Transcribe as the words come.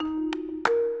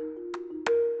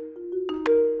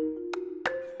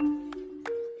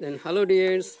தென் hello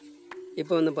tears.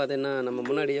 இப்போ வந்து பார்த்தீங்கன்னா நம்ம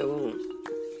முன்னாடியேவும்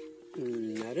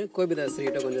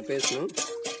கோபிதாஸ்ரீகிட்ட கொஞ்சம் பேசணும்.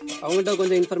 அவங்ககிட்ட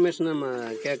கொஞ்சம் இன்ஃபர்மேஷன் நம்ம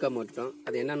கேட்க மாட்டோம்.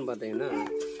 அது என்னன்னு பார்த்தீங்கன்னா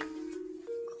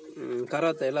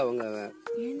கராத்தையில் அவங்க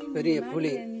பெரிய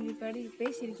புலி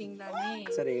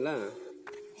சரிங்களா.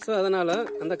 ஸோ அதனால்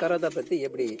அந்த கராத்தா பற்றி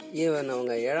எப்படி ஈவன்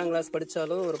அவங்க 7ஆம் கிளாஸ்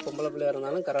படித்தாலும் ஒரு பொம்பளை பிள்ளையாக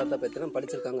இருந்தாலும் கராத்தா பற்றிலாம்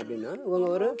படிச்சிருக்காங்க அப்படின்னா இவங்க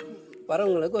ஒரு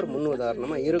வரவங்களுக்கு ஒரு முன்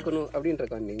உதாரணமாக இருக்கணும்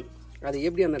அப்படின்றக்காண்டி அது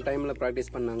எப்படி அந்த டைமில்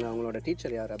ப்ராக்டிஸ் பண்ணாங்க, அவங்களோட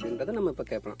டீச்சர் யார் அப்படின்றத நம்ம இப்போ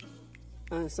கேட்கலாம்.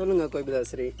 சொல்லுங்கள்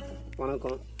கோபிதாஸ்ரீ,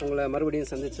 வணக்கம். உங்களை மறுபடியும்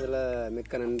சந்திச்சதில்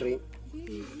மிக்க நன்றி.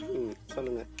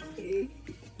 சொல்லுங்கள்.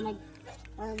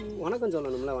 வணக்கம்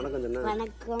சொல்லணும்ல. வணக்கம் சொன்னா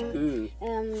வணக்கம்.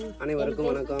 அனைவருக்கும்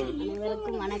வணக்கம்.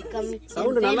 அனைவருக்கும் வணக்கம்.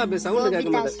 சவுண்ட் நல்லா சவுண்ட்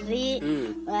கேட்க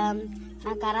மாட்டேன்.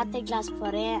 நான் கராத்தே கிளாஸ்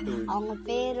போறேன். அவங்க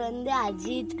பேர் வந்து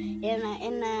அஜித்.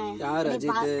 என்ன யார்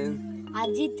அஜித்?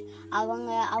 அஜித்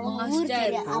அவங்க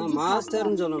ஊர்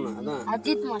மாஸ்டர்னு சொல்லணும். அதான்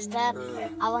அஜித் மாஸ்டர்.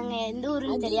 அவங்க எந்த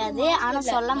ஊருன்னு தெரியாது, ஆனா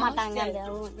சொல்ல மாட்டாங்க அந்த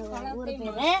ஊர்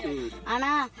பேரு.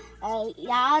 ஆனா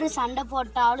யாரு சண்டை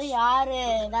போட்டாலும் யாரு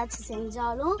ஏதாச்சும்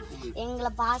செஞ்சாலும்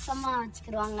எங்களை பாசமா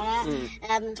வச்சுக்கிடுவாங்க.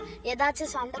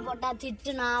 ஏதாச்சும் சண்டை போட்டா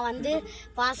திட்டுனா வந்து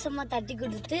பாசமா தட்டி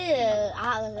கொடுத்து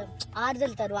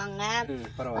ஆறுதல் தருவாங்க.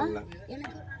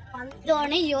 எனக்கு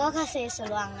வந்தோடனே யோகா செய்ய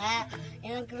சொல்லுவாங்க.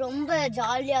 எனக்கு ரொம்ப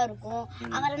ஜாலியா இருக்கும்.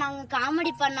 அவரை நாங்க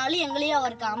காமெடி பண்ணாலும் எங்களையும்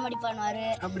அவர் காமெடி பண்ணுவாரு.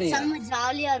 செம்ம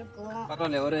ஜாலியா இருக்கும்.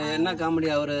 பரவாயில்ல. ஒரு என்ன காமெடி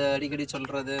அவரு அடிக்கடி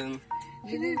சொல்றது?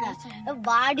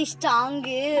 பாடி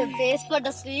ஸ்ட்ராங்கு, ஃபேஸ்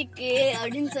பட்ட ஸ்வீக்கு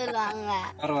அப்படின்னு சொல்லுவாங்க.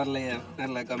 பரவாயில்லையா,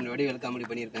 நல்ல காமெடி வடிவேல்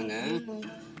காமெடி பண்ணிருக்காங்க.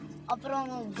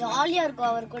 அப்புறம் ஜாலியா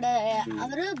இருக்கும் அவர் கூட.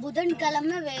 அவரு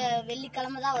புதன்கிழமை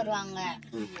வெள்ளிக்கிழமை தான் வருவாங்க.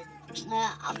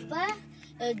 அப்ப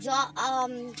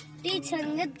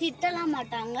டீச்சருங்க திட்டலாம்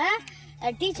மாட்டாங்க.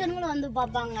 டீச்சருங்களும் வந்து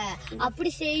பார்ப்பாங்க. அப்படி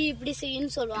செய் இப்படி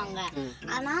செய்யுன்னு சொல்லுவாங்க.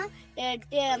 ஆனா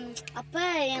அப்ப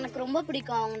எனக்கு ரொம்ப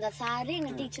பிடிக்கும் அவங்க சாரு,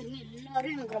 எங்க டீச்சருங்க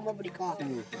எல்லாரும் எனக்கு ரொம்ப பிடிக்கும்.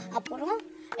 அப்புறம்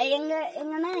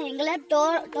எங்களை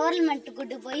டோர்னமெண்ட்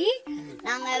கூட்டு போய்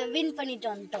நாங்க வின் பண்ணிட்டு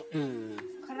வந்துட்டோம்.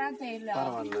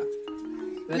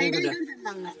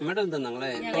 மெடல்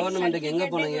தந்தாங்களே. டோர்னமெண்ட்டுக்கு எங்க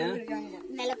போனீங்க?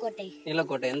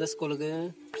 நிலக்கோட்டை. எந்த ஸ்கூலுக்கு?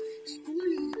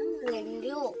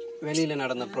 வெளியில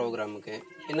நடந்த ப்ரோக்ராமுக்கு.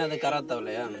 என்னது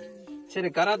கராத்தாவிலையா? சரி,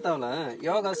 கராத்தாவில்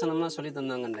யோகாசனம்லாம் சொல்லி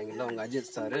தந்தாங்கன்றீங்களா உங்க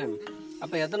அஜித் சாரு.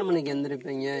 அப்ப எத்தனை மணிக்கு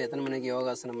எந்திரிப்பீங்க? எத்தனை மணிக்கு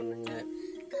யோகாசனம் பண்ணுங்க?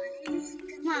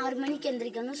 6 மணிக்கு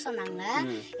எந்திரிக்கணும்னு சொன்னாங்க.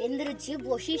 எந்திரிச்சு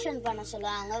பொசிஷன் பண்ண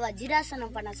சொல்லுவாங்க,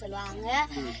 வஜ்ராசனம் பண்ண சொல்லுவாங்க,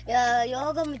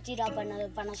 யோக முத்திரா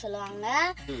பண்ண சொல்லுவாங்க,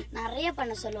 நிறைய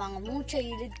பண்ண சொல்லுவாங்க. மூச்சை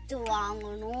இழுத்து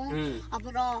வாங்கணும்.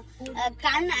 அப்புறம்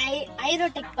கண்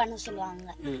ஐரோடெக் பண்ண சொல்லுவாங்க.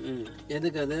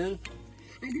 எதுக்கு அது?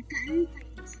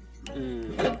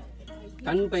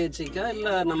 கண் பயிற்சிக்கா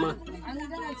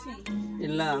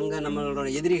இல்ல அங்க நம்மளோட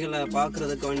எதிரிகளை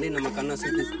பாக்குறதுக்கு வேண்டி நம்ம கண்ணை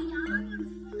சுத்தி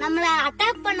நம்மள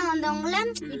அட்டாக் பண்ண வந்தவங்கள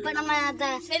இப்ப நம்ம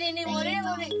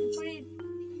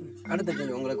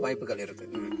அடுத்து உங்களுக்கு வாய்ப்புகள் இருக்கு.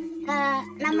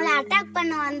 நம்மள அட்டாக்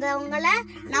பண்ண வந்தவங்கள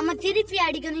நம்ம திருப்பி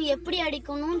அடிக்கணும், எப்படி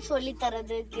அடிக்கணும்னு சொல்லி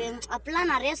தரதுக்கு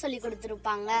அப்படிலாம் நிறைய சொல்லி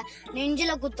கொடுத்துருப்பாங்க.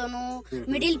 நெஞ்சில குத்தணும்,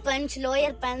 middle punch,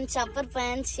 lower punch, upper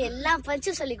punch, எல்லா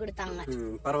பஞ்சும் சொல்லி கொடுத்தாங்க.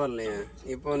 பரவாயில்லையே.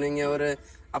 இப்போ நீங்க ஒரு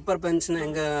அப்பர் பஞ்ச்னா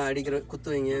எங்க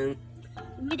குத்துவீங்க?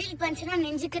 மிடில் பஞ்ச்னா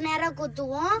நெஞ்சுக்கு நேரா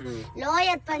குத்துவோம்,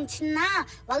 லோயர் பஞ்ச்னா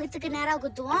வகுத்துக்கு நேரா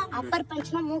குத்துவோம், அப்பர்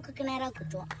பஞ்ச்னா மூக்குக்கு நேரா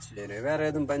குத்துவோம். சரி, வேற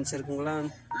எதுவும் பஞ்ச் இருக்குங்களா?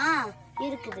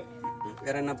 இருக்குது.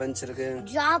 வேற என்ன பஞ்ச் இருக்கு?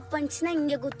 ஜாப் பஞ்ச்னா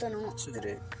இங்க குத்தணும்.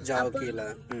 சரி, ஜாப் கீழ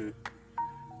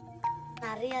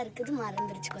நிறைய இருக்குது,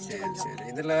 மறந்துருச்சு கொஞ்சம். சரி,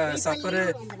 இதுல சப்பரு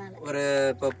ஒரு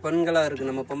இப்ப பெண்களா இருக்கு,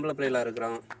 நம்ம பொம்பளை பிள்ளைகளா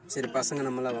இருக்கிறோம். சரி, பசங்க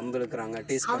நம்மள வம்பு இழுக்கிறாங்க,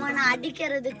 டீஸ் பண்றாங்க. அவனை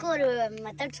அடிக்கிறதுக்கு ஒரு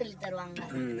மெத்தட் சொல்லி தருவாங்க.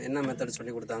 என்ன மெத்தட்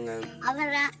சொல்லி கொடுத்தாங்க?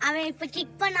 அவன் இப்ப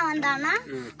கிக் பண்ண வந்தானா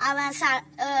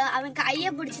அவன் கைய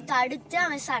பிடிச்சு தடுத்து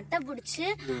அவன் சட்டை பிடிச்சு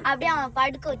அப்படியே அவன்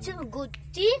படுக்க வச்சு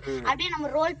குத்தி அப்படியே நம்ம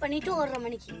ரோல் பண்ணிட்டு 1.5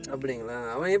 மணிக்கு. அப்படிங்களா?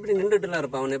 அவன் எப்படி நின்றுட்டுலாம்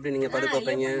இருப்பான்? அவன் எப்படி நீங்க படுக்க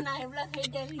வைப்பீங்க?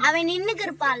 அவன் நின்னுக்கு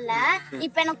இருப்பான்ல,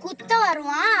 இப்ப எனக்கு குத்த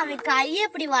வருவான், அவன் கைய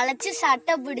இப்படி வளைச்சு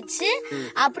சட்டை பிடிச்சு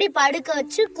அப்படி படுக்க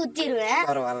வச்சு குத்திடுவேன்.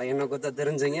 பரவாயில்ல, என்ன குத்த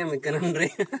தெரிஞ்சீங்க, மிக்க நன்றி.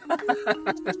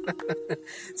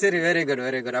 சரி, வெரி குட்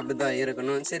வெரி குட். அப்படிதான்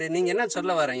இருக்கணும். சரி, நீங்க என்ன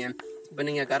சொல்ல வரீங்க? இப்ப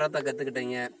நீங்க கராத்தா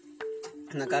கத்துக்கிட்டீங்க.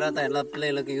 இந்த கராத்தா எல்லா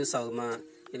பிள்ளைகளுக்கும் யூஸ் ஆகுமா,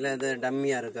 இல்ல இது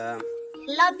டம்மியா இருக்கா?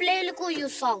 எல்லா பிள்ளைகளுக்கும்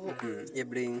யூஸ் ஆகும்.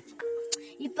 எப்படி?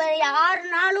 இப்ப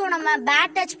யாருனாலும் நம்ம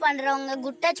பேட் டச் பண்றவங்க,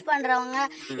 குட் டச் பண்றவங்க,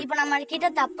 இப்ப நம்ம கிட்ட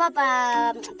தப்பா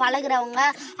பழகுறவங்க,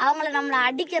 அவங்கள நம்மள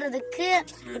அடிக்கிறதுக்கு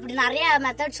இப்படி நிறைய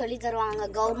மெத்தட் சொல்லி தருவாங்க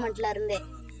கவர்மெண்ட்ல இருந்தே.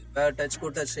 பேட் டச்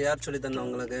குட் டச் யார் சொல்லி தந்தா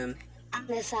உங்களுக்கு?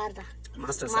 அந்த சார் தான்,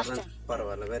 மாஸ்டர் சார் தான்.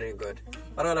 பரவாயில்ல, வெரி குட்.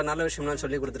 பரவாயில்ல, நல்ல விஷயம்லாம்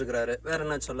சொல்லி கொடுத்துருக்காரு. வேற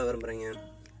என்ன சொல்ல விரும்புறீங்க?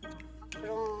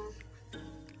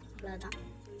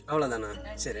 அவ்வளோதானா?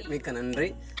 சரி, மிக்க நன்றி.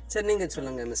 சரி, நீங்கள்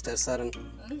சொல்லுங்கள் மிஸ்டர் சரண்.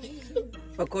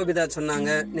 இப்போ கோபிதா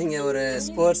சொன்னாங்க நீங்கள் ஒரு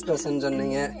ஸ்போர்ட்ஸ் பர்சன்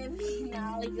சொன்னீங்க.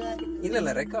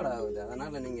 இல்லை ரெக்கார்ட் ஆகுது,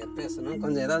 அதனால் நீங்கள் பேசணும்,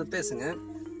 கொஞ்சம் ஏதாவது பேசுங்க.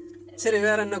 சரி,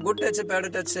 வேற என்ன குட் டச்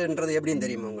பேட் டச்ன்றது எப்படின்னு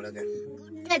தெரியுமா உங்களுக்கு?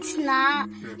 டச்னா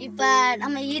இப்ப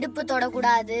நம்ம இடுப்பு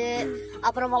தொடக்கூடாது,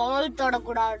 அப்புறம் வால்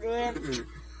தொடக்கூடாது,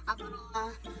 அப்புறம்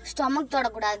ஸ்டொமக்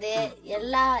தொடக்கூடாது,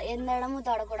 எந்த இடமும்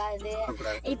தொடக்கூடாது.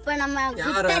 இப்ப நம்ம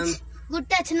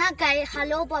குட் டச்னா கை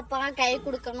ஹலோ பாப்பா கை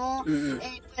கொடுக்கணும்,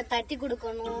 இப்ப தட்டி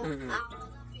கொடுக்கணும்.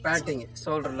 பேட்டிங்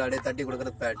ஷோல்டர்ல அப்படியே தட்டி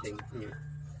கொடுக்கறது பேட்டிங்.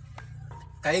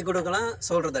 கை கொடுக்கலாம்,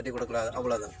 ஷோல்டர் தட்டி கொடுக்கலாம்,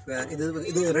 அவ்வளவுதான்.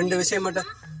 இது ரெண்டு விஷயம் மட்டும்,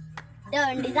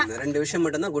 ரெண்டு விஷயம்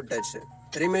மட்டும் தான் குட் டச்.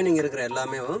 ரிமைனிங் இருக்கிற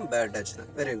எல்லாமே பேட் டச் தான்.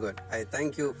 Very good. I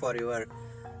thank you for your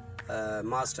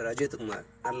master Ajith Kumar.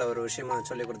 நல்ல ஒரு விஷயமா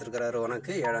சொல்லி கொடுத்துருக்கிறாரு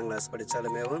உனக்கு 7ஆம் கிளாஸ்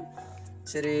படித்தாலுமே.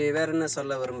 சரி, வேற என்ன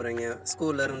சொல்ல விரும்புறீங்க?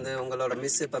 ஸ்கூல்ல இருந்து உங்களோட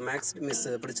மிஸ், இப்போ மேக்ஸ் மிஸ்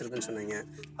பிடிச்சிருக்குன்னு சொன்னீங்க,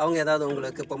 அவங்க ஏதாவது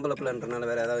உங்களுக்கு பொம்பளை பிள்ளைன்றனால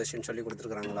வேற ஏதாவது விஷயம் சொல்லி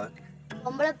கொடுத்துருக்காங்களா?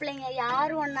 பொம்பளை பிள்ளைங்க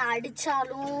யார் ஒன்னு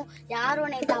அடிச்சாலும், யார்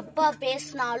உன்னை தப்பா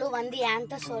பேசினாலும் வந்து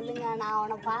என்கிட்ட சொல்லுங்க, நான்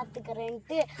அவனை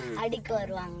பாத்துக்கிறேன்ட்டு அடிக்க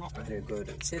வருவாங்க.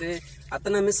 சரி,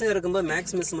 அத்தனை மிஸ் இருக்கும்போது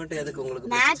மேக்ஸ் மிஸ் மட்டும் எதுக்கு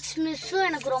உங்களுக்கு? மேக்ஸ் மிஸ்ஸும்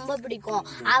எனக்கு ரொம்ப பிடிக்கும்.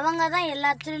 அவங்க தான்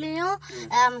எல்லாத்துலயும்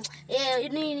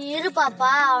நீ இரு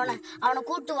பாப்பா, அவனை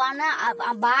கூட்டுவான்னு.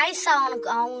 பாய்ஸ்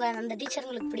அவங்க அந்த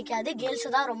டீச்சர்களுக்கு பிடிக்காது, கேர்ள்ஸ்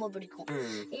தான் ரொம்ப பிடிக்கும்.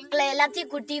 எங்களை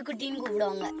எல்லாத்தையும் குட்டி குட்டின்னு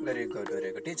கூப்பிடுவாங்க. Very good,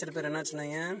 very good. Teacher பேர் என்ன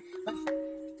சொன்னீங்க?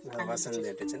 வசந்தி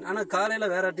டீச்சர். ஆனா காலையில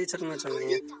வேற டீச்சர்னு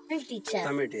சொன்னீங்க?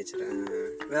 தமிழ் டீச்சர்.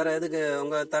 வேற எதுக்கு?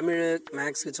 உங்க தமிழ்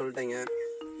மேக்ஸ்க்கு சொல்லிட்டீங்க,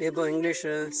 இப்போ இங்கிலீஷ்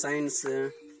சயின்ஸ்?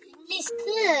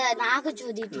 இங்கிலீஷ்க்கு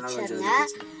நாகஜோதி டீச்சருங்க.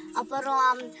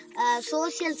 அப்புறம்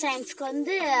சோசியல் சயின்ஸ்க்கு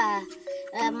வந்து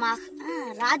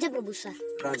ராஜபிரபு சார்.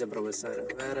 ராஜபிரபு சார்.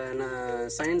 வேற என்ன?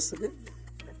 சயின்ஸுக்கு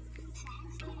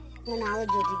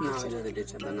நாகஜோதி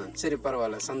டீச்சர் தானே? சரி,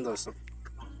 பரவாயில்ல, சந்தோஷம்.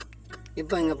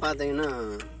 இப்போ இங்க பாத்தீங்கன்னா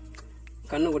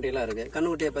கண்ணுக்குட்டியெல்லாம் இருக்கு.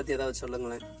 கண்ணுக்குட்டியை பத்தி ஏதாவது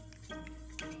சொல்லுங்களேன்.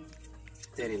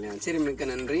 தெரியல. சரி, மிக்க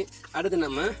நன்றி.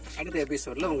 அடுத்த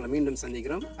எபிசோட்ல உங்களை மீண்டும்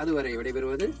சந்திக்கிறோம். அதுவரை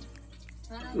விடைபெறுவது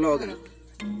லோகன்.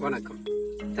 வணக்கம்.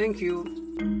 தேங்க்யூ.